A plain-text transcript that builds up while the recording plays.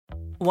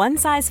One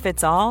size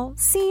fits all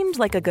seemed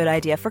like a good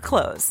idea for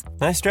clothes.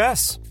 Nice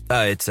dress.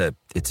 It's a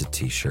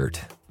t-shirt.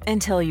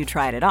 Until you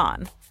tried it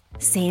on.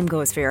 Same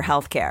goes for your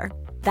healthcare.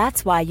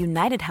 That's why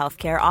United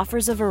Healthcare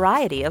offers a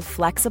variety of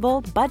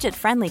flexible,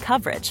 budget-friendly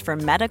coverage for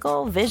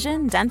medical,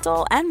 vision,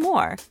 dental, and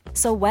more.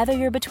 So whether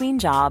you're between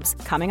jobs,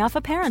 coming off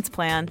a parent's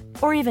plan,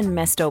 or even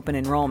missed open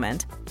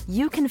enrollment,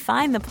 you can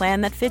find the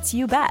plan that fits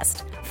you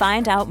best.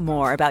 Find out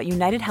more about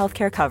United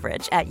Healthcare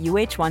coverage at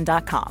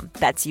uh1.com.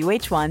 That's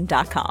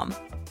uh1.com.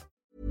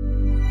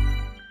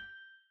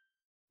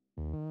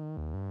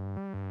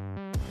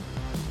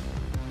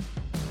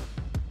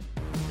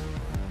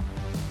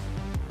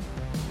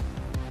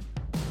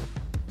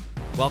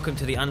 Welcome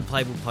to the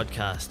Unplayable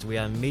Podcast. We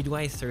are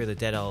midway through the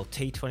dead old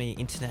T20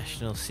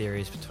 international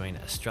series between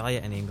Australia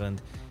and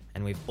England,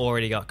 and we've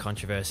already got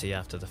controversy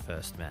after the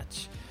first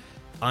match.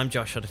 I'm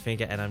Josh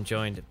Otterfinger, and I'm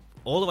joined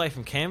all the way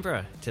from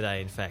Canberra today.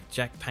 In fact,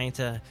 Jack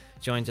Painter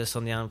joins us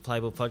on the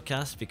Unplayable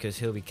Podcast because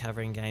he'll be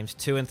covering games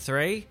 2 and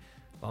 3.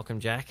 Welcome,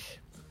 Jack.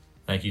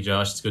 Thank you,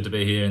 Josh. It's good to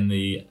be here in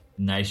the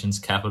nation's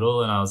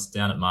capital, and I was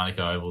down at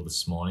Monaco Oval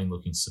this morning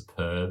looking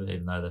superb,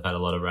 even though they've had a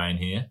lot of rain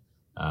here.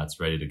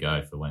 It's ready to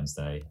go for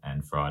Wednesday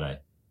and Friday.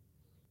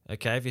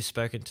 Okay, have you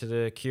spoken to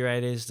the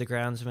curators, the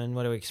groundsmen?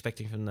 What are we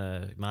expecting from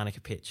the Monaco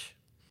pitch?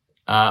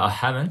 I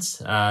haven't.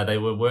 They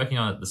were working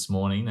on it this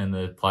morning, and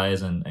the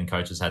players and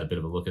coaches had a bit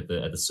of a look at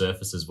the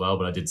surface as well.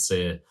 But I did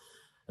see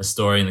a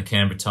story in the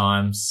Canberra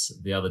Times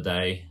the other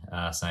day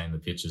saying the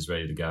pitch is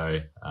ready to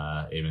go.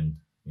 Even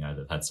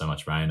they've had so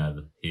much rain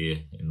over here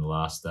in the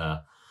last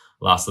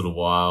little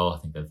while. I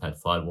think they've had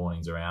flood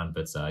warnings around,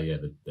 but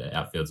the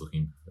outfield's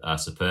looking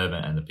superb,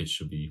 and the pitch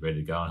should be ready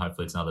to go. And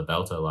hopefully it's another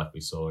belter like we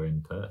saw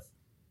in Perth.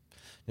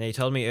 Now, you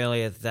told me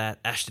earlier that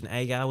Ashton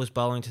Agar was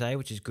bowling today,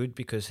 which is good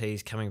because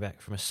he's coming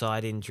back from a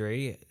side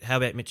injury. How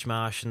about Mitch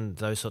Marsh and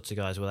those sorts of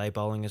guys? Were they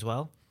bowling as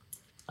well?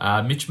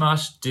 Mitch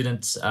Marsh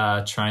didn't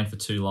train for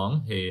too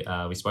long.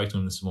 We spoke to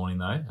him this morning,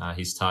 though.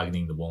 He's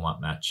targeting the warm-up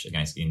match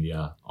against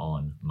India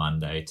on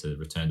Monday to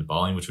return to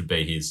bowling, which would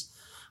be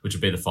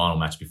the final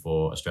match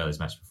before Australia's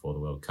match before the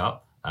World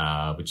Cup,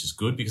 which is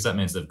good because that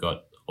means they've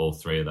got all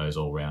three of those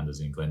all-rounders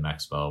in Glenn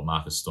Maxwell.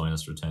 Marcus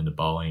Stoinis returned to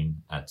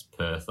bowling at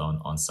Perth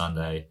on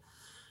Sunday,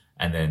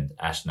 and then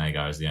Ashton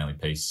Agar is the only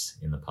piece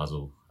in the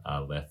puzzle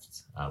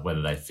left.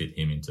 Whether they fit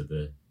him into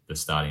the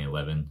starting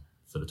 11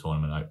 for the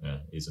tournament opener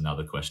is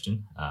another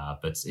question.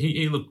 But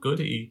he looked good.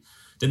 He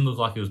didn't look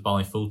like he was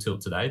bowling full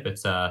tilt today, but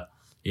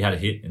he had a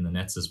hit in the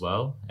nets as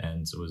well,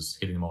 and it was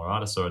hitting him all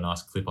right. I saw a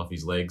nice clip off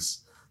his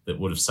legs that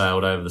would have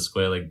sailed over the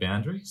square leg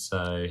boundary.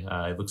 So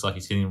it looks like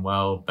he's hitting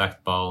well,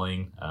 back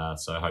bowling.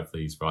 So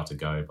hopefully he's right to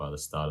go by the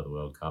start of the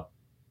World Cup.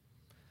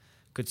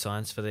 Good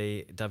signs for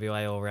the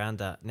WA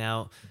all-rounder.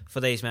 Now, for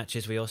these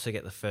matches, we also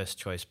get the first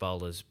choice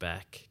bowlers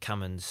back,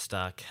 Cummins,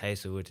 Stark,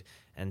 Hazelwood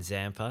and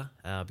Zampa,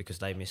 because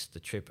they missed the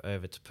trip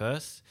over to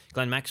Perth.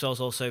 Glenn Maxwell's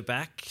also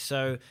back.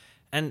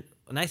 And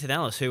Nathan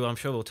Ellis, who I'm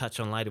sure we'll touch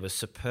on later, was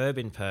superb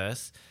in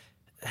Perth.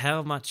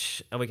 How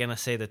much are we going to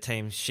see the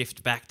team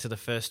shift back to the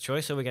first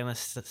choice? Or are we going to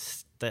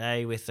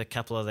stay with a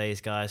couple of these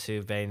guys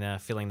who've been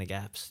filling the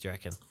gaps, do you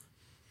reckon?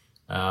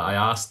 I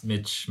asked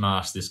Mitch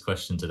Marsh this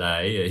question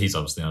today. He's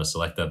obviously not a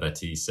selector, but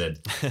he said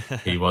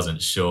he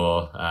wasn't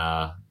sure.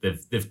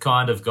 They've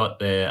kind of got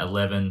their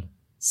 11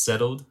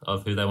 settled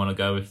of who they want to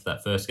go with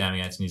that first game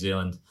against New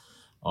Zealand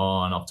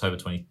on October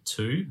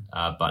 22.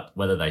 But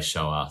whether they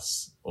show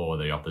us or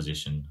the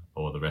opposition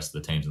or the rest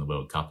of the teams in the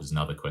World Cup is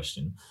another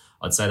question.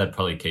 I'd say they'd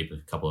probably keep a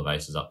couple of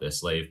aces up their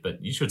sleeve,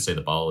 but you should see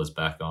the bowlers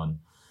back on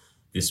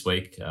this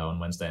week on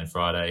Wednesday and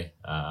Friday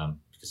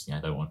because they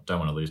don't want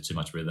to lose too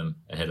much rhythm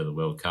ahead of the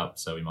World Cup.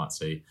 So we might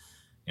see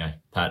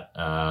Pat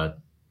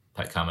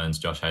Cummins,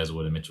 Josh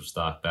Hazelwood, and Mitchell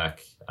Stark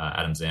back,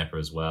 Adam Zampa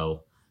as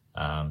well.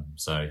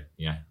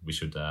 We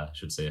should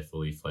see a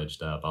fully fledged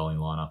bowling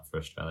lineup for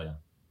Australia.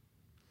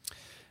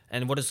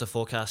 And what is the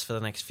forecast for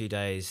the next few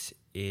days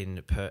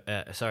in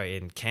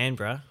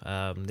Canberra?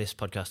 This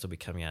podcast will be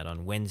coming out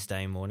on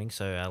Wednesday morning,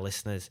 so our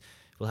listeners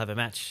will have a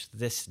match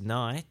this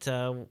night.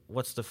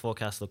 What's the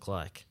forecast look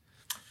like?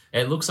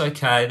 It looks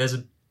okay.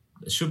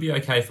 It should be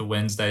okay for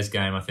Wednesday's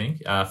game, I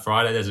think.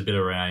 Friday, there's a bit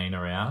of rain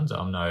around.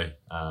 I'm no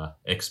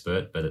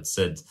expert, but it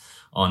said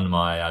on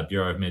my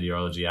Bureau of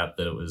Meteorology app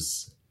that it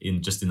was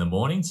in the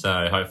morning.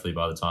 So hopefully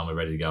by the time we're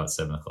ready to go at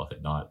 7 o'clock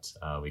at night,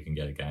 we can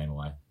get a game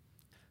away.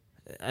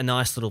 A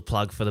nice little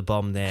plug for the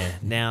bomb there.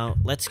 Now,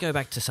 let's go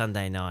back to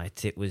Sunday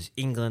night. It was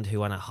England who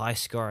won a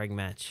high-scoring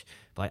match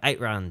by 8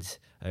 runs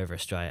over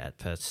Australia at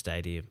Perth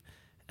Stadium.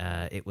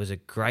 It was a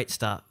great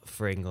start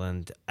for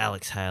England.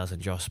 Alex Hales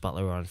and Josh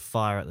Butler were on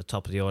fire at the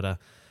top of the order.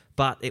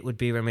 But it would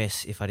be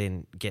remiss if I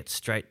didn't get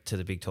straight to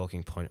the big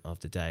talking point of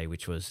the day,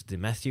 which was the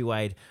Matthew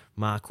Wade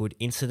Mark Wood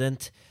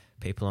incident.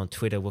 People on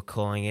Twitter were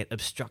calling it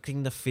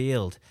obstructing the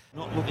field.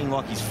 Not looking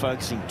like he's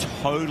focusing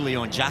totally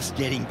on just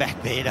getting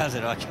back there, does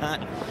it? I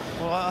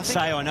can't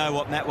say I know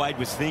what Matt Wade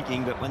was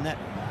thinking, but when that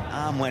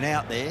arm went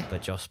out there...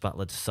 But Josh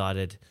Butler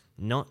decided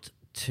not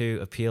to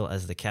appeal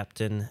as the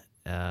captain.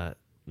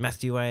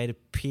 Matthew Wade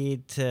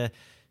appeared to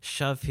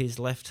shove his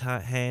left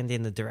hand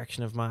in the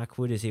direction of Mark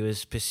Wood as he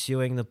was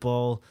pursuing the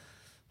ball.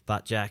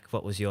 But Jack,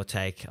 what was your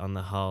take on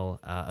the whole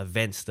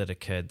events that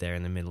occurred there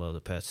in the middle of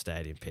the Perth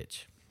Stadium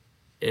pitch?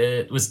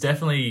 It was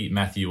definitely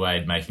Matthew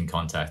Wade making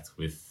contact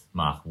with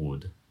Mark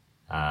Wood.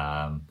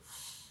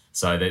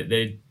 So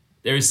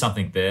there is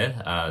something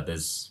there.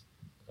 There's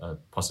a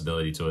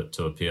possibility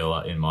to appeal,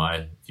 in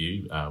my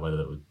view.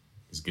 Whether it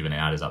is given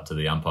out is up to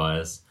the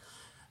umpires.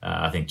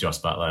 I think Josh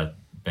Butler,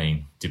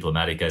 being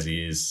diplomatic as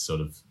he is, sort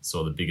of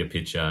saw the bigger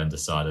picture and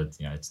decided,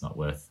 it's not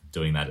worth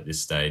doing that at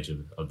this stage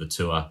of the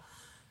tour.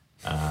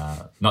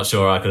 Not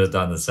sure I could have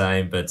done the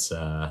same, but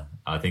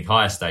I think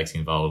higher stakes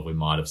involved, we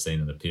might have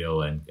seen an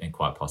appeal and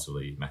quite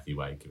possibly Matthew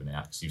Wade given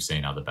out, because you've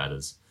seen other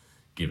batters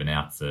given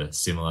out for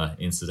similar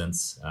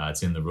incidents.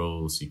 It's in the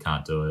rules, you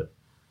can't do it.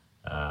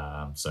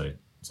 So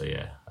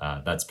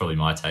that's probably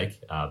my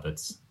take, but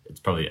it's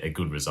probably a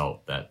good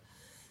result that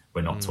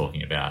we're not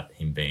talking about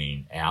him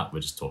being out. We're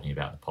just talking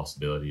about the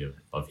possibility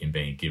of him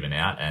being given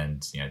out,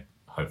 and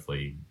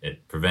hopefully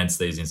it prevents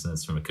these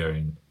incidents from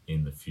occurring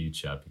in the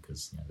future,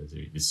 because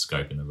there's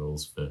scope in the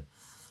rules for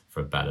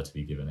a batter to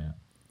be given out.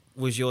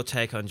 Was your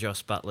take on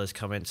Josh Butler's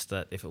comments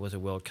that if it was a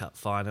World Cup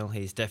final,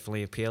 he's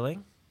definitely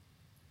appealing?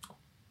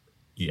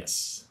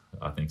 Yes,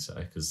 I think so,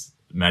 because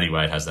Matty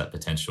Wade has that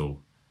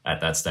potential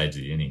at that stage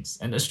of the innings,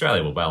 and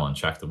Australia were well on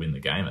track to win the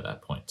game at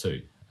that point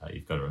too.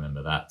 You've got to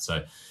remember that. So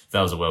if that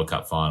was a World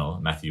Cup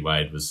final, Matthew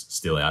Wade was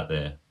still out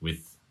there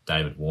with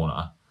David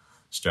Warner,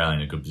 Australia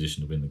in a good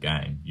position to win the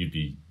game, you'd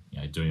be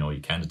doing all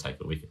you can to take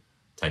a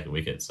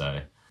wicket. So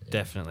yeah.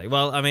 Definitely.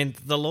 Well, I mean,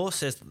 the law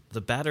says the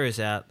batter is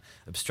out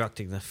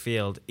obstructing the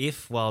field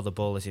if, while the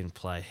ball is in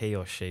play, he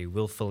or she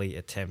willfully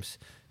attempts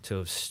to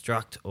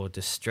obstruct or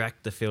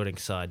distract the fielding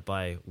side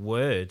by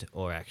word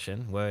or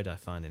action. Word, I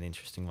find an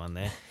interesting one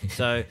there.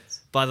 So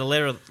by the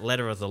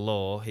letter of the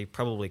law, he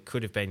probably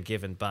could have been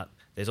given, but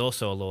there's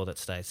also a law that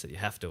states that you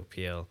have to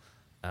appeal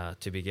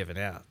to be given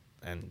out,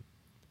 and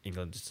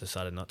England just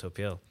decided not to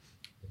appeal.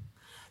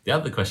 The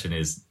other question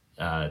is,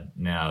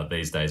 now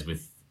these days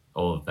with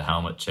all of the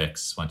helmet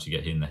checks, once you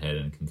get hit in the head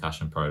and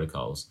concussion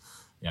protocols,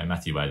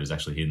 Matthew Wade was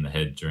actually hit in the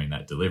head during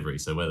that delivery.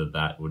 So whether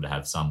that would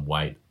have some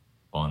weight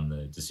on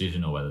the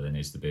decision, or whether there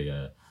needs to be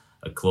a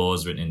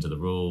clause written into the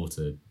rule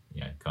to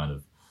kind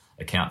of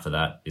account for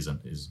that,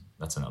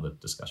 that's another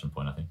discussion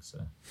point, I think. So,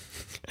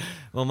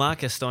 well,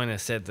 Marcus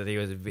Stoinis said that he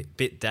was a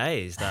bit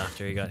dazed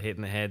after he got hit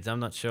in the head. I'm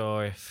not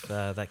sure if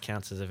that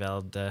counts as a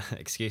valid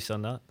excuse or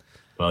not.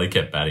 Well, he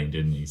kept batting,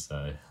 didn't he?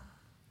 So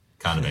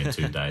can't have been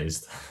too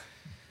dazed.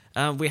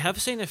 We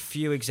have seen a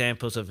few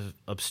examples of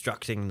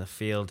obstructing the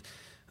field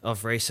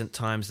of recent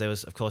times. There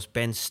was, of course,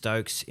 Ben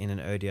Stokes in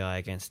an ODI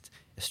against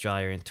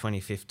Australia in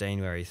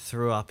 2015, where he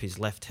threw up his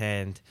left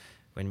hand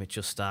when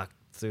Mitchell Starc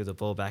threw the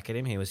ball back at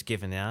him. He was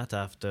given out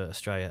after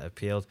Australia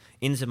appealed.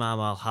 Inzamam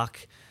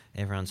Ul-Haq,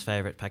 everyone's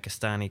favourite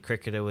Pakistani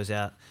cricketer, was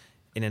out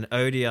in an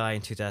ODI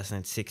in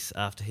 2006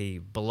 after he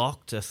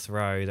blocked a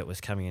throw that was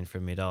coming in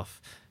from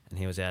mid-off, and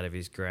he was out of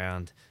his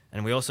ground.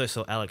 And we also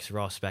saw Alex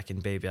Ross back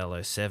in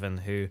BBL 07,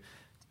 who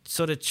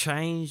sort of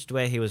changed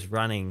where he was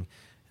running,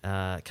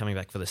 coming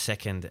back for the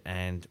second,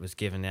 and was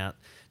given out.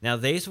 Now,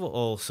 these were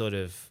all sort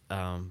of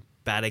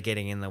batter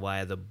getting in the way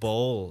of the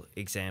ball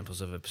examples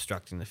of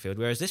obstructing the field,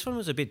 whereas this one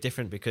was a bit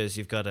different because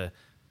you've got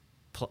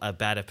a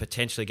batter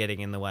potentially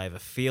getting in the way of a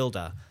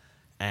fielder,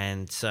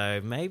 and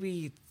so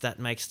maybe that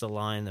makes the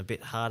line a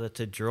bit harder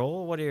to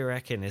draw. What do you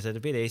reckon? Is it a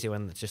bit easier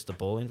when it's just the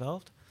ball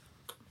involved?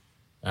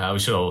 We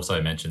should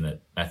also mention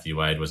that Matthew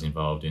Wade was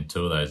involved in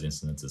two of those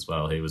incidents as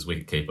well. He was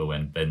wicketkeeper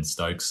when Ben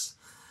Stokes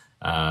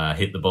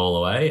hit the ball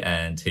away,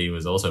 and he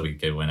was also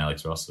wicketkeeper when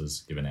Alex Ross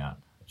was given out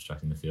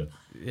obstructing the field.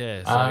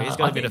 Yeah, so he's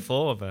got a bit of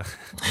form.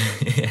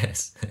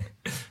 Yes.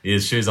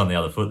 His shoes on the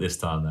other foot this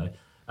time, though.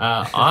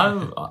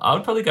 I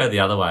would probably go the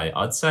other way.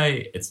 I'd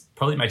say it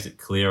probably makes it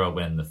clearer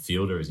when the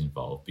fielder is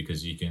involved,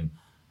 because you can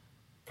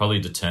probably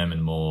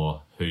determine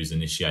more who's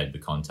initiated the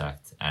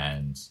contact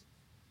and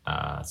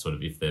sort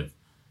of if they've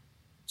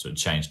sort of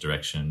changed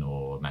direction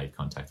or made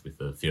contact with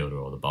the fielder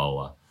or the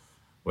bowler.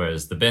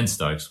 Whereas the Ben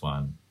Stokes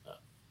one,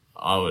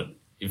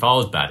 if I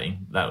was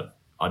batting,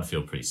 I'd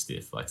feel pretty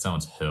stiff. Like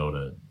someone's hurled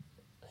a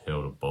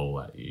ball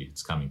at you,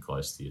 it's coming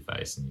close to your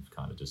face, and you've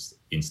kind of just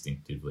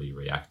instinctively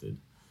reacted,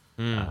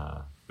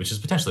 which is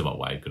potentially what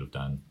Wade could have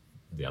done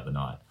the other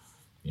night.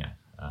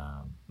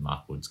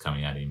 Mark Wood's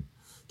coming at him,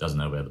 doesn't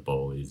know where the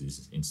ball is,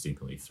 he's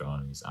instinctively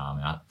throwing his arm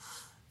out.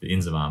 The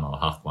Inzamam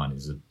Ul-Haq one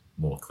is a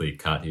more clear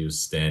cut. He was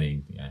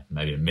standing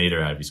maybe a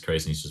metre out of his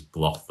crease, and he's just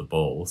blocked the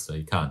ball, so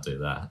you can't do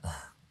that.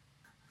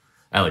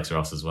 Alex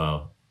Ross as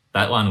well.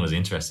 That one was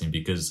interesting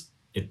because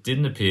it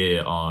didn't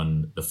appear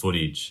on the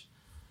footage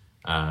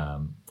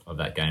of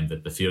that game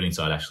that the fielding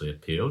side actually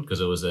appealed,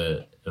 because it was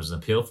an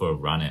appeal for a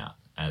run out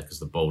because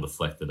the ball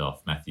deflected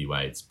off Matthew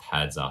Wade's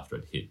pads after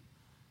it hit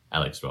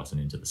Alex Ross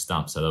and into the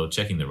stump. So they were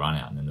checking the run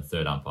out, and then the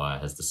third umpire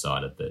has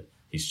decided that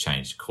he's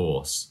changed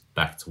course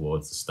back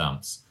towards the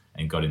stumps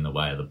and got in the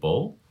way of the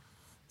ball.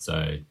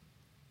 So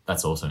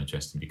that's also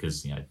interesting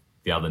because,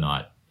 the other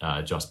night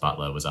Joss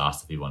Butler was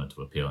asked if he wanted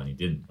to appeal and he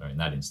didn't. Where in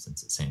that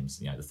instance, it seems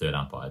the third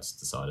umpire just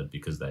decided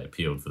because they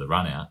appealed for the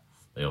run out,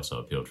 they also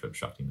appealed for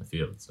obstructing the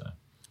field. So.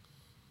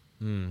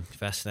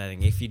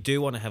 Fascinating. If you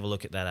do want to have a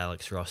look at that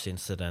Alex Ross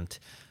incident,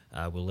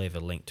 we'll leave a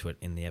link to it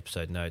in the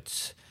episode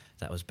notes.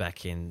 That was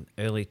back in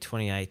early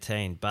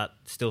 2018, but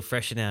still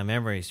fresh in our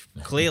memories,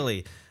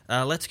 clearly.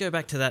 Let's go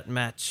back to that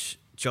match.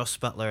 Joss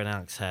Butler and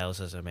Alex Hales,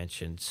 as I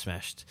mentioned,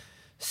 smashed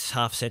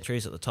half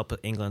centuries at the top of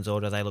England's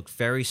order. They looked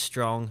very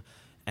strong,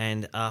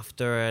 and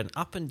after an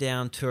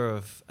up-and-down tour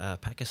of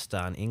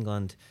Pakistan,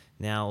 England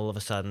now all of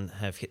a sudden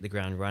have hit the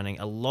ground running.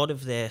 A lot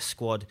of their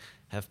squad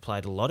have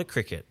played a lot of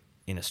cricket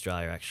in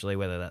Australia, actually,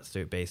 whether that's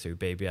through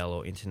BBL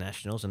or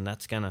internationals, and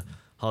that's going to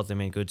hold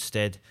them in good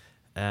stead.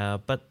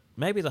 But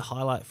maybe the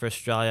highlight for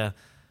Australia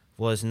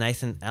was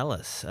Nathan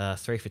Ellis,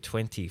 3 for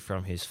 20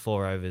 from his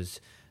 4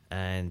 overs,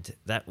 and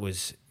that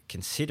was,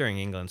 considering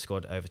England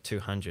scored over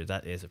 200,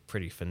 that is a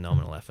pretty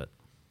phenomenal effort.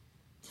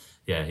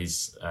 Yeah,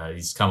 he's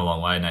come a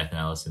long way, Nathan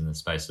Ellis, in the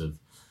space of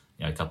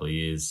a couple of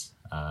years.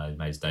 He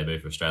made his debut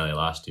for Australia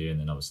last year, and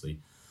then obviously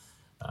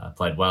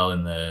played well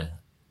in the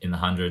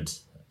 100.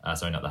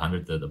 Sorry, not the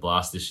 100, the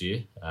Blast this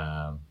year.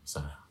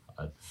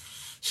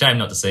 Shame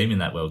not to see him in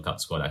that World Cup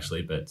squad,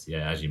 actually. But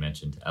yeah, as you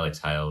mentioned, Alex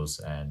Hales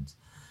and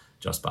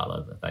Joss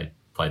Butler, they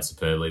played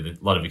superbly.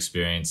 A lot of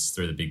experience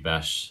through the Big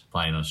Bash,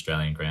 playing on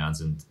Australian grounds,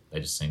 and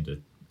they just seemed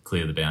to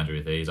clear the boundary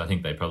with ease. I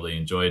think they probably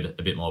enjoyed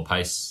a bit more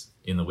pace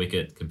in the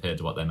wicket compared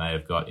to what they may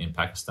have got in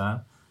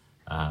Pakistan.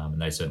 And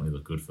they certainly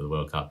look good for the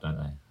World Cup, don't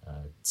they?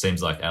 It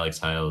seems like Alex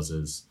Hales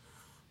has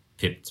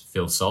pipped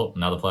Phil Salt,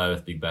 another player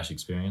with Big Bash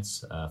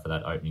experience, for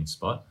that opening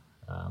spot.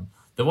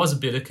 There was a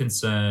bit of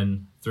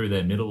concern through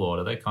their middle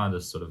order. They kind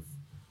of sort of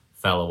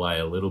fell away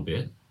a little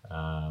bit,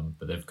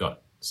 but they've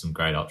got some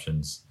great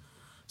options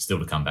still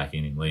to come back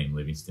in Liam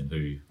Livingstone,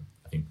 who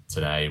I think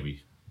today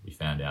we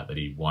found out that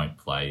he won't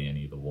play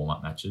any of the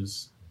warm-up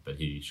matches, but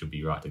he should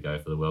be right to go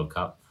for the World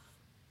Cup.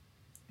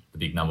 The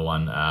big number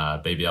one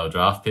BBL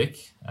draft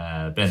pick.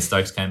 Ben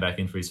Stokes came back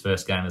in for his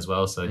first game as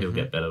well, so he'll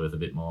get better with a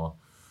bit more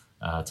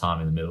time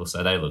in the middle.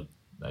 So they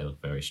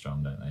look very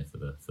strong, don't they,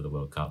 for the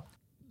World Cup?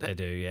 They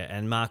do, yeah.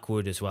 And Mark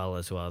Wood as well.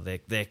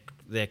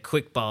 They're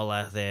quick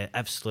bowler, they're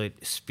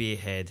absolute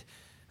spearhead.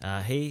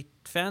 He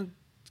found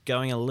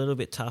going a little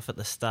bit tough at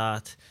the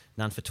start,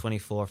 none for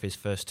 24 of his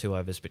first 2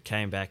 overs, but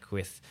came back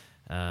with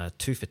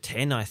 2 for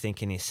 10, I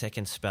think, in his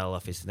second spell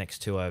off his next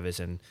 2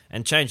 overs and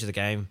changed the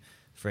game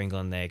for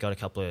England there. Got a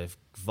couple of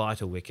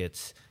vital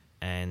wickets,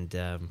 and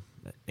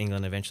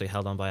England eventually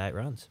held on by 8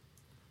 runs.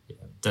 Yeah,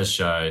 it does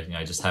show,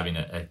 just having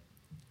a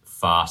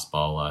fast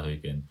bowler who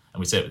can, and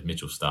we see it with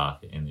Mitchell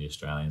Starc in the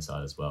Australian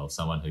side as well,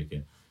 someone who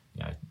can,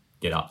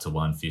 get up to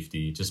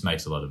 150, just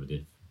makes a lot of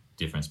a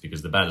difference,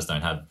 because the batters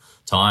don't have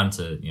time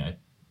to,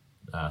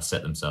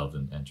 set themselves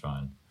and try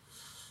and,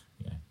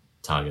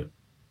 target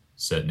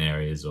certain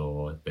areas,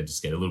 or they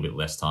just get a little bit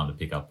less time to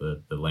pick up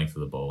the length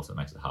of the ball, so it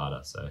makes it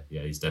harder. So,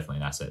 yeah, he's definitely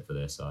an asset for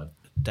their side.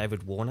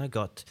 David Warner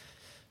got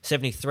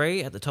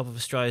 73 at the top of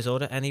Australia's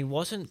order, and he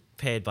wasn't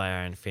paired by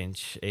Aaron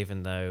Finch,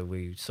 even though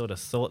we sort of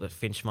thought that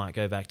Finch might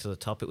go back to the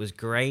top. It was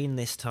Green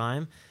this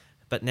time,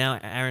 but now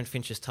Aaron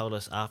Finch has told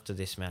us after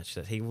this match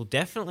that he will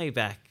definitely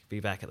be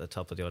back at the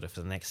top of the order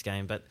for the next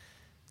game. But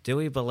do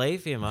we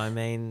believe him? I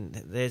mean,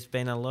 there's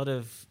been a lot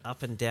of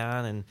up and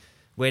down, and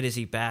where does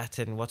he bat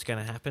and what's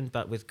going to happen?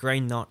 But with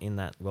Green not in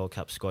that World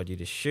Cup squad,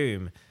 you'd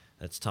assume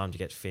it's time to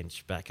get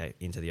Finch back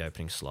into the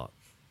opening slot.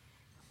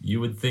 You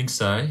would think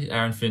so.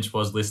 Aaron Finch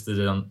was listed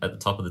at the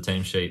top of the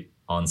team sheet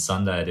on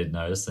Sunday, I did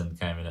notice, and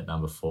came in at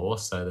number 4.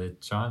 So they're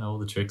trying all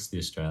the tricks, the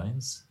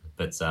Australians.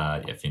 But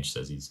Finch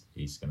says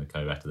he's going to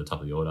go back to the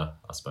top of the order.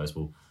 I suppose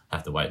we'll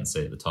have to wait and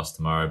see at the toss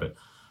tomorrow. But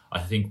I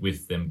think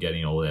with them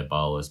getting all their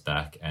bowlers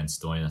back and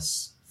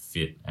Stoinis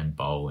fit and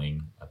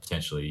bowling,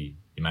 potentially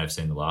you may have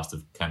seen the last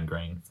of Cam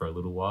Green for a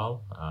little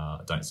while. I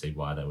don't see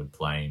why they would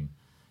play him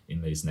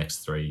in these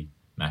next 3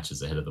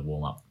 matches ahead of the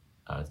warm-up,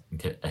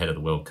 ahead of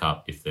the World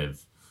Cup.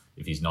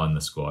 If he's not in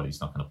the squad, he's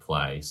not going to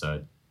play.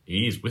 So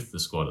he is with the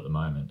squad at the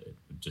moment. It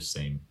would just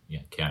seem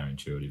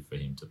counterintuitive for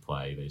him to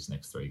play these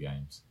next 3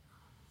 games.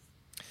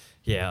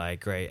 Yeah, I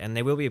agree. And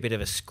there will be a bit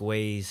of a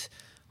squeeze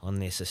on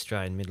this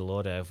Australian middle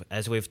order.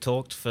 As we've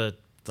talked for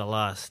the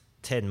last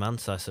 10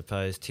 months, I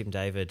suppose, Tim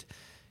David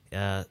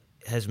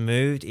has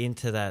moved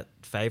into that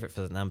favourite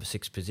for the number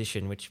 6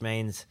 position, which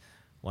means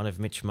one of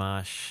Mitch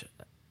Marsh,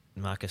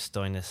 Marcus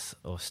Stoinis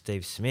or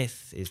Steve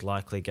Smith is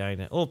likely going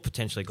to, or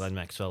potentially Glenn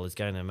Maxwell is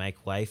going to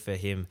make way for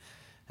him.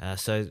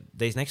 So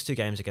these next 2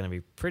 games are going to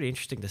be pretty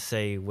interesting to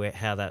see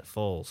how that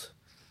falls.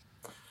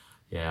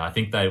 Yeah, I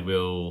think they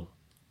will.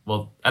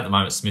 Well, at the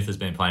moment, Smith has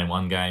been playing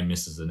 1 game,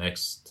 misses the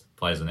next,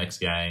 plays the next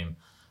game.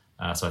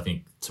 So I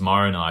think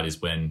tomorrow night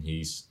is when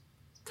he's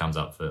comes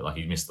up for,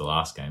 he missed the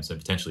last game. So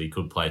potentially he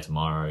could play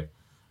tomorrow.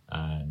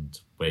 And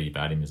where you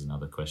bat him is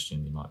another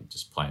question. He might be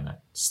just playing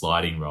that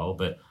sliding role.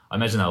 But I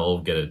imagine they'll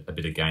all get a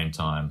bit of game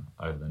time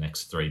over the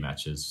next 3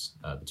 matches,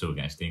 the 2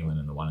 against England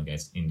and the 1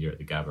 against India at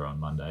the Gabba on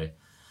Monday.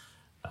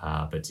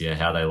 But yeah,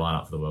 how they line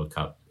up for the World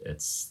Cup,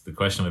 it's the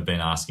question we've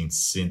been asking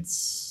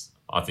since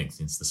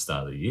the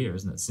start of the year,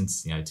 isn't it?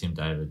 Since, Tim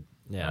David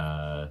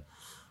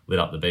lit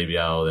up the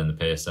BBL, then the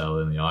PSL,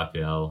 then the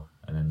IPL,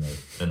 and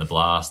then the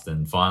Blast,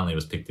 and finally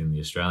was picked in the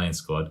Australian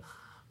squad.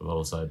 We've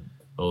also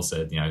all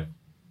said,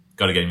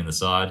 got to get him in the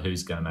side.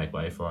 Who's going to make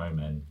way for him?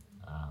 And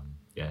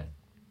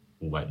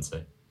we'll wait and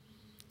see.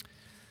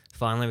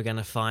 Finally, we're going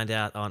to find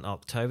out on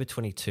October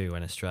 22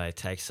 when Australia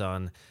takes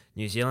on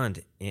New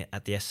Zealand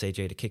at the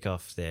SCG to kick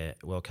off their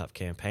World Cup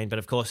campaign. But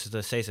of course,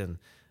 the season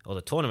or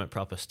the tournament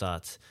proper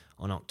starts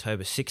on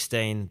October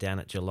 16 down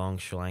at Geelong,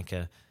 Sri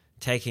Lanka,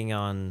 taking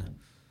on,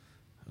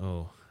 I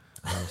want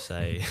to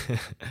say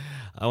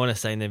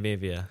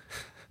Namibia.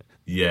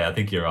 Yeah, I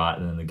think you're right.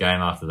 And then the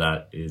game after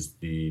that is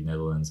the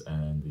Netherlands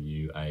and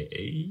the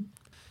UAE.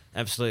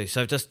 Absolutely.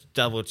 So just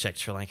double-checked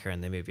Sri Lanka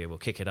and Namibia. We'll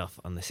kick it off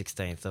on the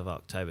 16th of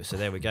October. So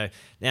there we go.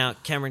 Now,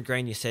 Cameron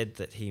Green, you said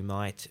that he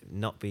might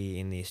not be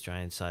in the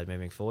Australian side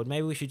moving forward.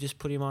 Maybe we should just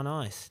put him on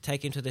ice,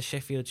 take him to the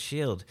Sheffield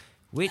Shield,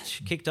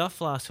 which kicked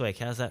off last week.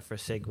 How's that for a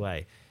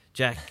segue?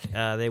 Jack,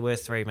 there were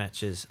 3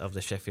 matches of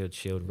the Sheffield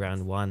Shield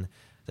round 1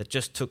 that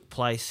just took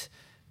place.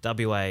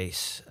 WA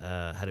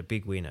had a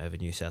big win over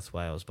New South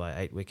Wales by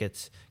 8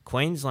 wickets.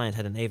 Queensland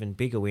had an even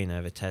bigger win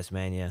over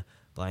Tasmania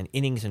by an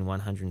innings and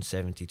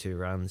 172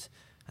 runs.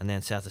 And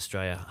then South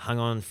Australia hung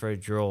on for a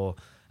draw,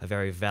 a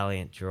very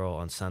valiant draw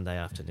on Sunday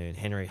afternoon.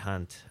 Henry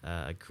Hunt,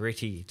 a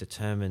gritty,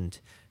 determined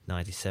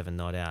 97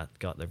 not out,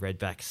 got the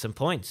Redbacks some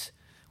points.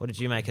 What did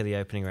you make of the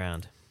opening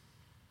round?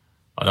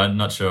 I'm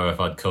not sure if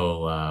I'd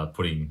call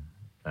putting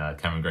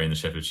Cameron Green the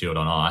Sheffield Shield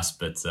on ice,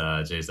 but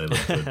geez, they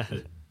looked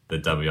good.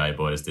 The WA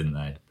boys, didn't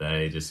they?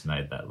 They just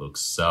made that look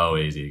so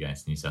easy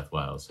against New South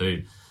Wales, who,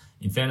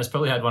 in fairness,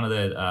 probably had one of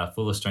their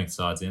fullest strength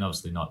sides in.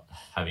 Obviously, not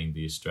having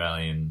the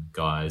Australian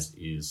guys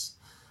is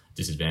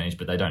disadvantage,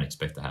 but they don't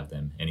expect to have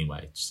them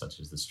anyway, such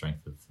as the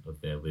strength of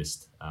their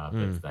list.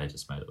 But they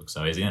just made it look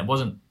so easy. And it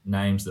wasn't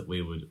names that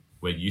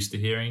we're used to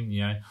hearing.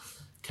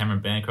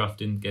 Cameron Bancroft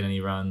didn't get any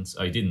runs.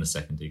 Oh, he did in the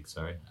second dig,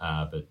 sorry.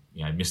 But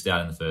missed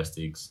out in the first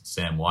digs.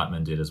 Sam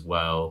Whiteman did as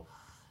well.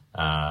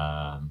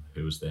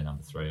 Who was their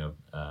number 3?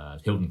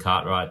 Hilton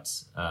Cartwright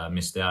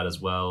missed out as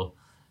well.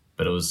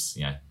 But it was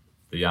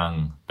the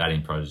young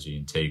batting prodigy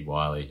in Teague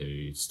Wiley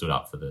who stood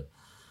up for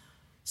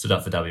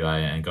WA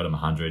and got him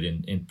 100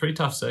 in pretty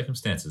tough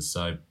circumstances.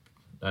 So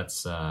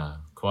that's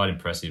quite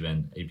impressive,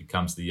 and he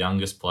becomes the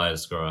youngest player to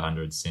score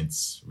 100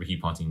 since Ricky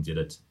Ponting did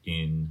it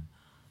in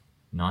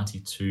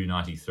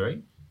 92-93.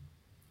 He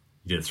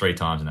did it 3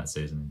 times in that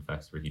season, in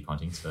fact, Ricky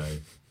Ponting. So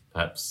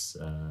perhaps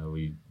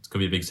it could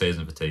be a big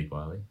season for Teague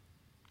Wiley.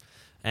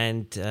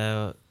 And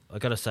I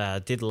got to say, I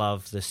did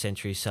love the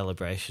century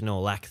celebration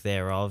or lack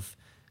thereof.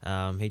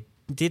 He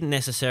didn't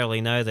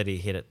necessarily know that he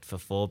hit it for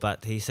 4,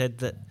 but he said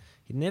that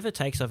he never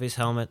takes off his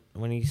helmet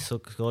when he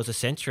scores a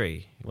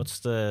century. What's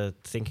the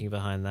thinking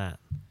behind that?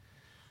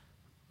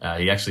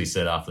 He actually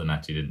said after the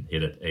match he didn't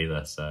hit it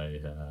either,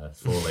 so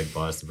 4 leg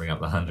byes to bring up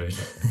the 100.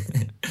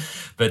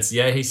 But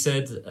yeah, he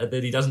said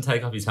that he doesn't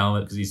take off his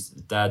helmet because his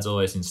dad's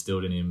always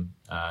instilled in him,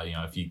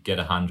 if you get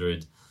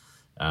 100,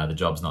 the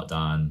job's not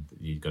done.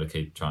 You've got to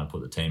keep trying to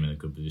put the team in a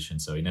good position.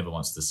 So he never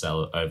wants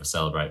to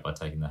over-celebrate by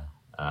taking the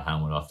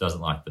helmet off.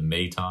 Doesn't like the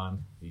me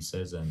time, he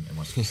says, and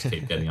wants to just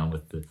keep getting on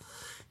with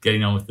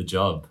the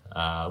job,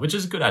 which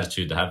is a good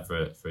attitude to have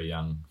for a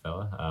young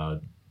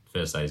fella.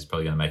 Fair to say he's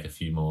probably going to make a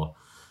few more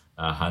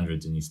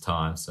hundreds in his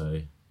time, so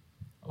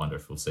I wonder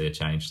if we'll see a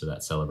change to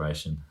that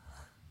celebration.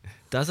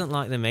 Doesn't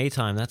like the me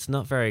time. That's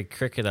not very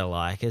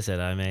cricketer-like, is it?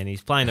 I mean,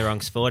 he's playing the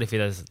wrong sport if he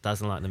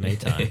doesn't like the me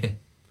time.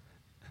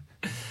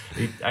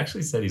 He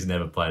actually said he's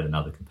never played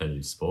another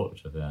competitive sport,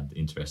 which I found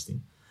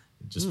interesting.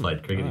 He just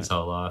played cricket his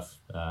whole life.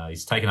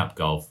 He's taken up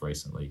golf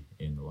recently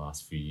in the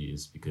last few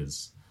years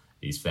because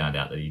he's found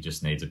out that he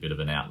just needs a bit of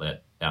an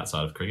outlet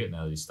outside of cricket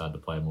now that he's started to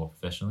play more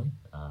professionally.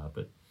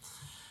 But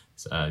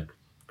it's a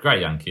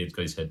great young kid,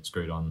 got his head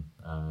screwed on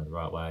the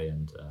right way,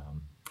 and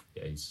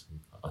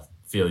I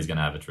feel he's going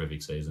to have a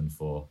terrific season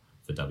for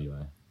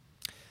WA.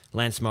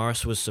 Lance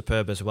Morris was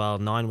superb as well.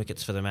 9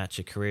 wickets for the match,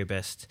 a career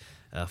best.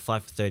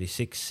 5 for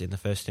 36 in the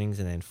first innings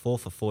and then 4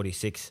 for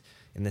 46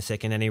 in the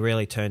second. And he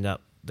really turned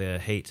up the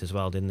heat as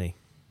well, didn't he?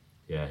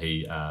 Yeah,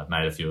 he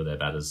made a few of their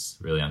batters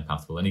really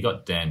uncomfortable. And he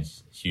got Dan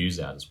Hughes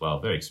out as well,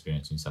 very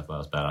experienced New South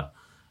Wales batter.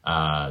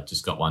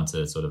 Just got one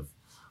to sort of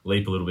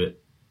leap a little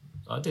bit.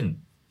 I didn't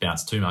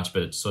bounce too much,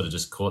 but it sort of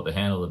just caught the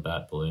handle of the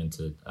bat, balloon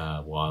to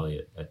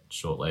Wiley at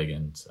short leg,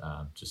 and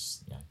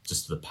just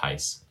the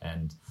pace.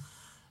 And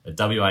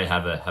WA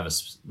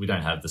we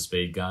don't have the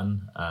speed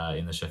gun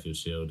in the Sheffield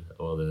Shield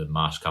or the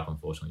Marsh Cup,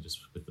 unfortunately, just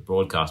with the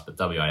broadcast. But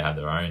WA have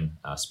their own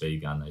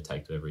speed gun they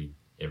take to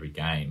every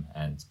game,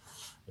 and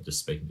just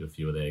speaking to a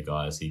few of their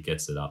guys, he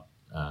gets it up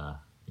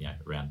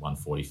around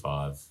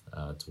 145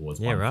 towards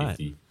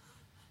 150. Right.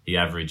 He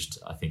averaged,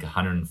 I think,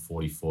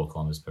 144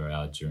 kilometres per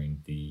hour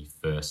during the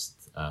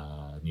first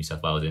New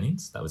South Wales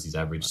innings. That was his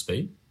average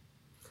speed.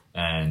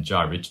 And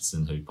Jai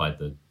Richardson, who played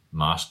the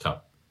Marsh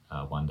Cup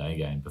one-day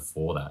game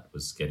before that,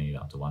 was getting it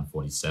up to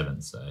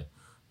 147. So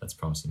that's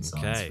promising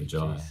signs for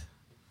Jai. Geez.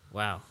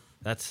 Wow,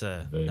 that's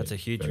a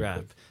huge very wrap.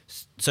 quick.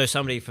 So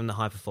somebody from the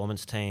high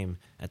performance team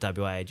at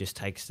WA just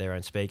takes their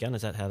own speed gun.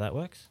 Is that how that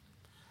works?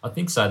 I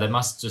think so. They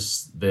must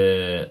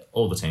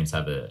all the teams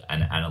have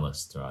an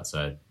analyst, right?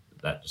 So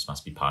that just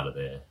must be part of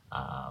their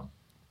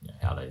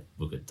how they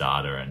look at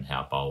data and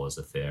how bowlers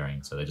are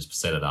faring. So they just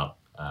set it up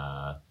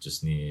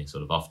just near,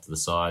 sort of off to the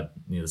side,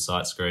 near the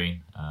sight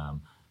screen,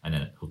 and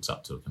then it hooks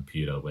up to a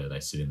computer where they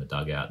sit in the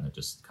dugout and it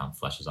just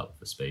flashes up with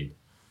the speed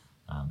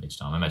each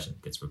time. I imagine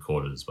it gets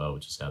recorded as well,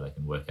 which is how they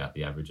can work out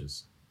the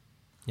averages.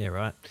 Yeah,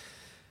 right.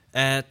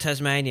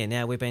 Tasmania,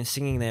 now we've been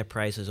singing their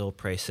praises all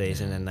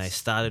pre-season, and they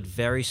started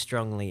very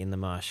strongly in the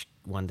Marsh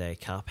One Day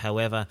Cup.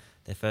 However,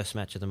 their first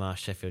match of the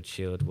Marsh Sheffield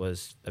Shield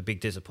was a big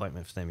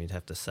disappointment for them, you'd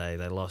have to say.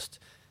 They lost,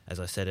 as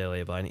I said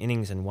earlier, by an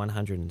innings and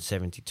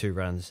 172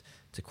 runs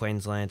to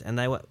Queensland, and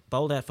they were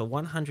bowled out for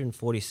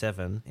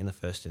 147 in the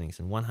first innings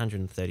and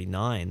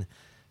 139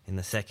 in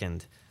the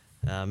second.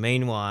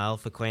 Meanwhile,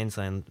 for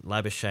Queensland,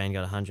 Labuschagne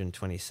got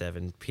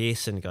 127,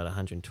 Pearson got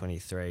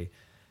 123,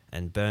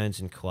 and Burns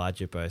and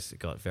Khawaja both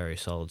got very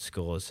solid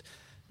scores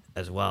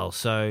as well.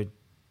 So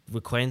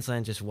were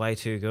Queensland just way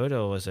too good,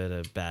 or was it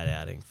a bad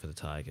outing for the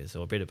Tigers,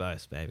 or a bit of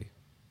both, maybe?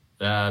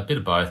 A bit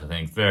of both, I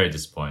think. Very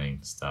disappointing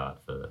start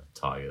for the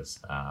Tigers.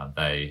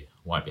 They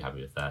won't be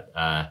happy with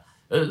that.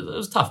 It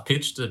was a tough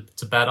pitch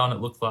to bat on, it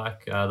looked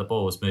like. The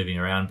ball was moving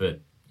around, but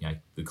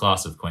the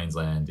class of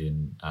Queensland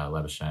in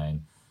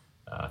Labuschagne,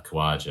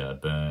 Khawaja,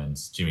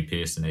 Burns, Jimmy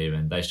Pearson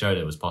even, they showed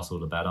it was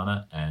possible to bat on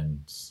it.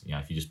 And,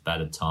 if you just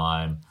batted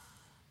time,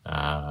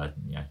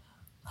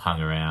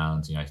 hung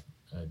around,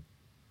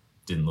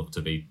 didn't look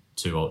to be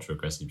too ultra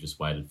aggressive, just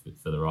waited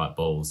for the right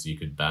balls, you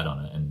could bat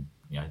on it. And,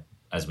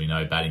 as we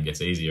know, batting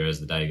gets easier as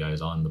the day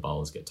goes on. The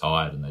bowlers get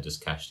tired and they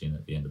just cashed in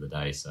at the end of the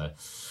day. So,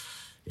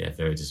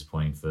 very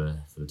disappointing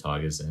for the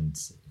Tigers. And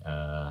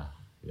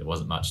there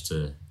wasn't much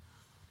to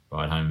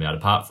write home about,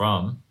 apart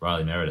from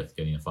Riley Meredith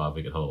getting a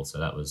 5-wicket haul. So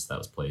that was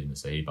pleasing to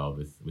see. He bowled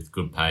with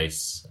good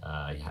pace,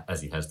 as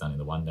he has done in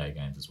the one-day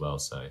games as well.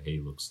 So he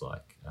looks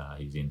like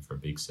he's in for a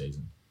big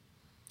season.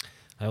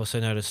 I also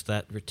noticed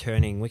that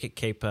returning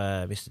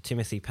wicketkeeper Mr.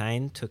 Timothy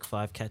Payne took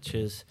 5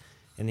 catches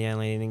in the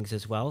only innings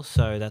as well.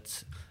 So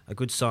that's a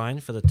good sign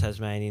for the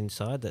Tasmanian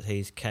side that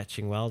he's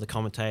catching well. The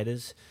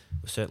commentators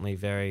were certainly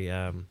very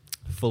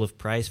full of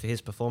praise for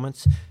his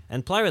performance.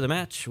 And player of the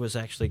match was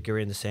actually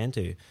Gurinder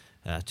Sandhu,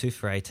 2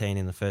 for 18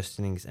 in the first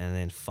innings and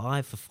then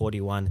 5 for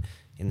 41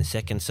 in the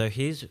second. So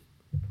his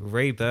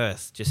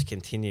rebirth just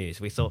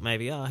continues. We thought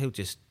maybe, he'll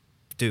just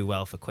do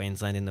well for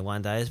Queensland in the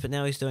one days, but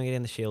now he's doing it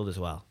in the Shield as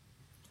well.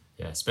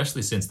 Yeah,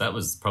 especially since that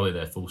was probably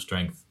their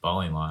full-strength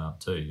bowling lineup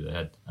too. They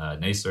had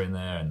Nisa in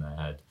there, and they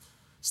had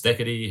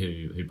Steckity,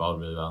 who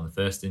bowled really well in the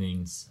first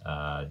innings.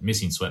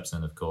 Missing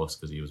Swepson, of course,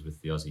 because he was with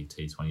the Aussie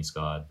T20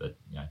 squad, but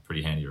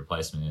pretty handy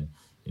replacement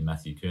in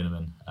Matthew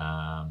Kuhneman.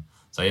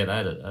 They had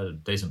a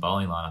decent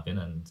bowling lineup in,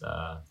 and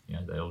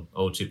they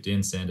all chipped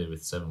in. Sandhu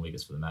with 7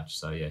 wickets for the match.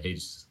 So he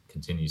just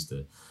continues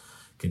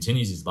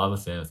his love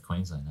affair with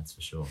Queensland. That's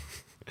for sure.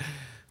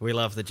 We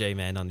love the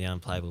G-Man on the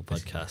Unplayable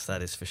podcast,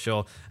 that is for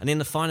sure. And in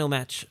the final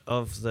match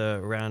of the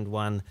round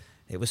 1,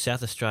 it was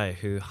South Australia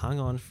who hung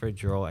on for a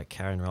draw at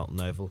Karen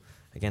Rolton Oval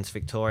against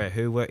Victoria,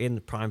 who were in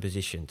the prime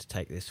position to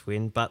take this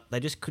win, but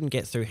they just couldn't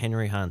get through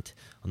Henry Hunt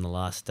on the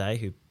last day,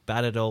 who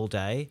batted all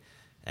day,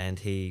 and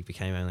he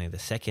became only the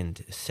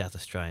second South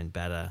Australian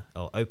batter,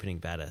 or opening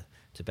batter,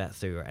 to bat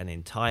through an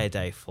entire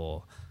day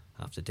 4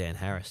 after Dan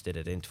Harris did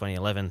it in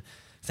 2011.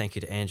 Thank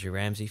you to Andrew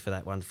Ramsey for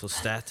that wonderful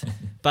stat.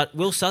 But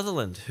Will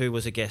Sutherland, who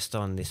was a guest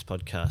on this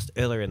podcast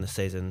earlier in the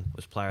season,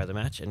 was player of the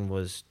match and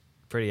was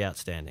pretty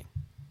outstanding.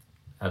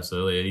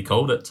 Absolutely. He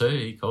called it too.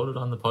 He called it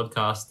on the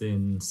podcast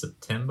in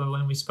September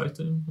when we spoke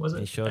to him, was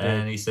it? He sure did.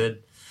 And he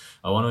said,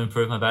 I want to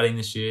improve my batting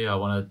this year. I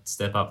want to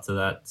step up to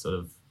that sort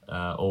of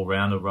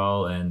all-rounder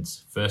role. And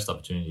first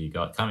opportunity he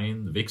got coming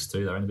in, the Vicks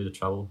too, they're in a bit of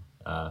trouble.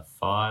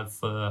 5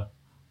 for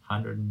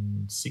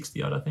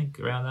 160 odd, I think,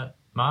 around that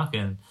mark.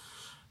 And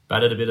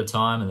batted a bit of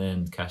time and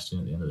then cashed in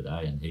at the end of the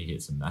day, and he hit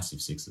some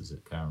massive sixes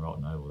at Karen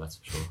Rolton Oval, that's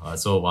for sure. I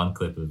saw one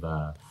clip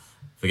of,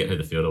 forget who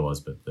the fielder was,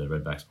 but the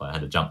Redbacks player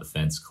had to jump the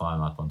fence,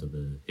 climb up onto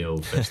the hill,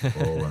 fetch the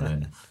ball, and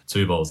then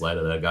 2 balls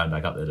later they're going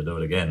back up there to do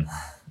it again.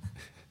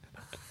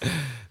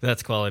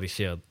 That's quality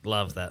Shield.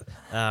 Love that.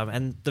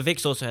 And the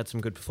Vicks also had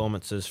some good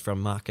performances from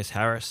Marcus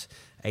Harris,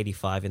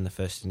 85 in the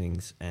first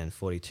innings and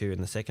 42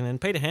 in the second, and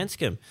Peter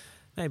Hanscom,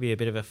 maybe a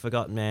bit of a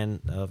forgotten man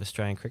of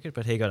Australian cricket,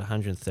 but he got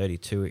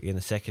 132 in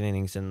the second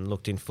innings and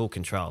looked in full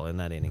control in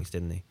that innings,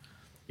 didn't he?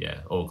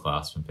 Yeah, all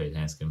class from Pete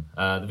Hanscom.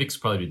 The Vicks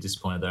probably be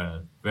disappointed. They're in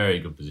a very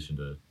good position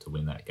to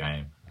win that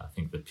game. I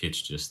think the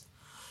pitch just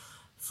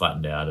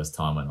flattened out as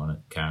time went on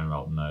at Karen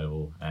Rolton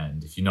Oval,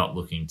 and if you're not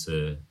looking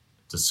to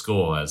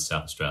score, as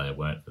South Australia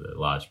weren't for the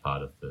large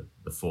part of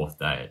the fourth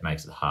day, it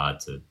makes it hard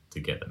to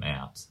get them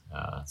out.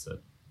 So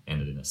it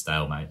ended in a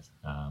stalemate.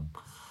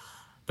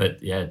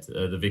 But yeah,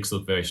 the Vicks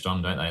look very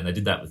strong, don't they? And they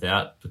did that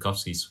without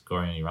Pekowski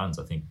scoring any runs.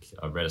 I think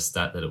I read a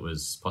stat that it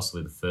was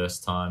possibly the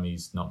first time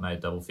he's not made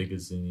double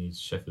figures in his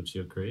Sheffield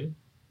Shield career.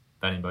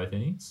 batting both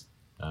innings.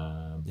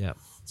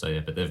 So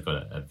yeah, but they've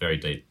got a very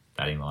deep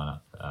batting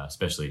lineup,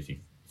 especially if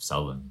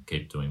Sutherland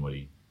keep doing what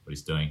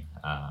he's doing.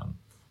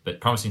 But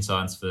promising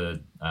signs for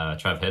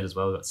Trav Head as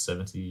well. We got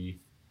 70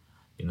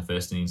 in the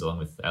first innings along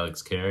with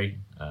Alex Carey.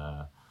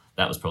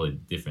 That was probably the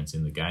difference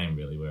in the game,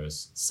 really,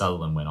 whereas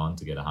Sutherland went on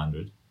to get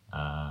 100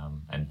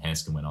 and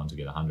Hanscom went on to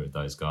get 100.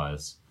 Those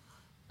guys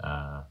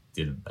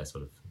didn't. They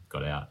sort of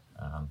got out.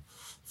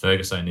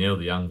 Fergus O'Neill,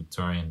 the young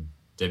Victorian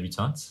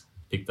debutant,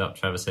 picked up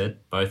Travis Head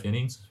both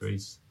innings for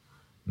his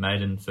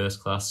maiden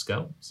first-class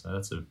scalp. So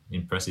that's an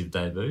impressive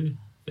debut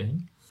for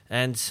him.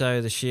 And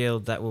so the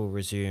Shield, that will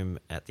resume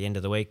at the end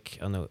of the week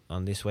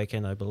on this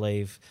weekend, I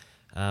believe,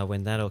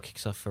 when that all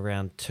kicks off for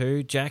round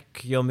 2.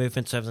 Jack, your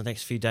movements over the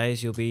next few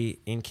days, you'll be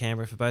in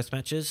Canberra for both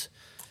matches?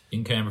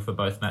 In Canberra for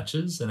both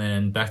matches, and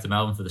then back to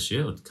Melbourne for the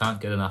Shield. Can't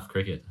get enough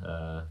cricket.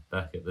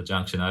 Back at the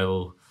Junction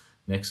Oval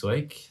next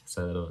week,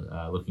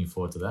 so looking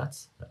forward to that.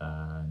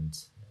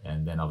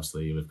 And then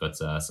obviously we've got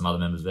some other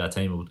members of our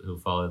team who'll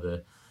follow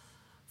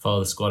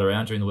the squad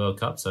around during the World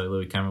Cup. So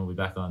Louis Cameron will be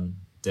back on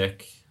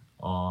deck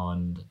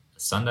on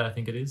Sunday, I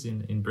think it is,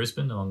 in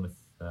Brisbane, along with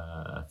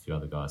a few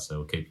other guys. So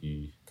we'll keep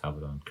you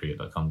covered on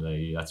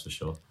cricket.com.au, that's for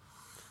sure.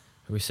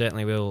 We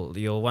certainly will.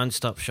 Your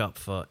one-stop shop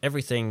for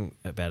everything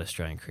about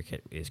Australian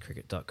cricket is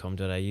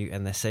cricket.com.au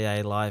and the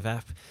CA Live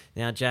app.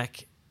 Now,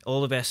 Jack,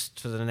 all the best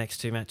for the next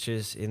 2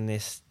 matches in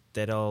this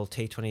dead old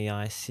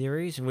T20I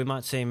series. And we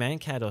might see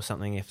Mancat or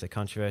something if the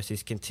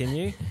controversies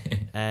continue.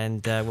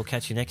 And we'll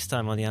catch you next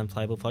time on the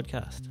Unplayable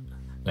podcast.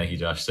 Thank you,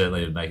 Josh.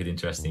 Certainly would make it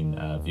interesting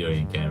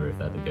viewing in Canberra if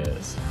that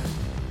occurs.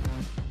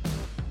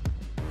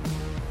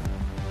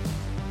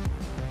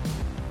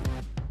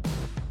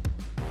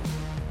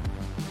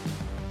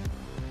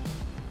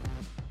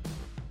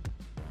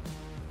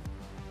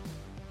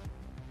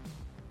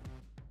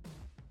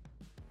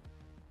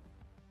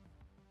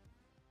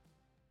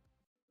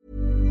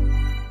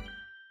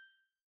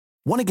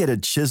 Want to get a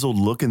chiseled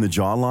look in the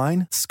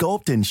jawline?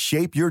 Sculpt and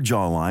shape your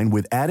jawline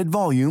with added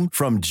volume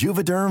from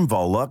Juvederm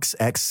Volux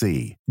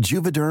XC.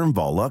 Juvederm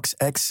Volux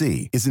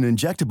XC is an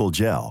injectable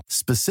gel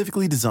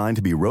specifically designed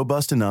to be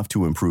robust enough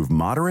to improve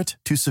moderate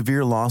to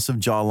severe loss of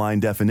jawline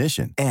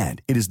definition.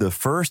 And it is the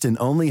first and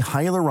only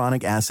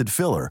hyaluronic acid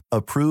filler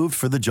approved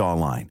for the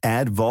jawline.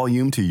 Add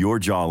volume to your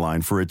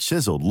jawline for a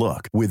chiseled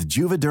look with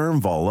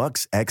Juvederm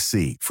Volux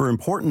XC. For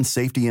important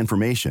safety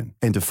information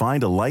and to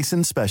find a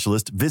licensed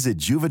specialist, visit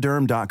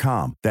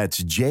juvederm.com.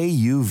 That's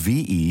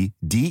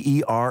JUVEDERM.com.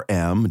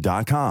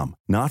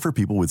 Not for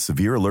people with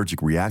severe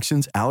allergic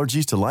reactions,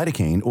 allergies to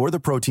lidocaine, or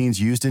the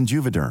proteins used in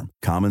Juvederm.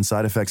 Common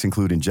side effects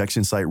include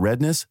injection site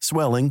redness,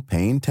 swelling,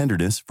 pain,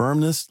 tenderness,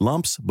 firmness,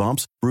 lumps,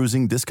 bumps,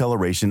 bruising,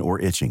 discoloration, or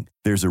itching.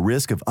 There's a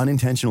risk of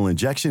unintentional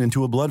injection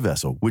into a blood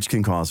vessel, which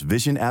can cause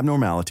vision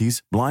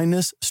abnormalities,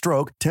 blindness,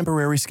 stroke,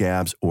 temporary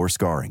scabs, or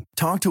scarring.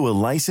 Talk to a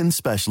licensed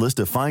specialist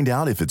to find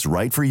out if it's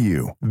right for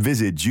you.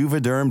 Visit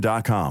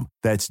Juvederm.com.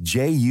 That's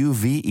JUVEDERM.com.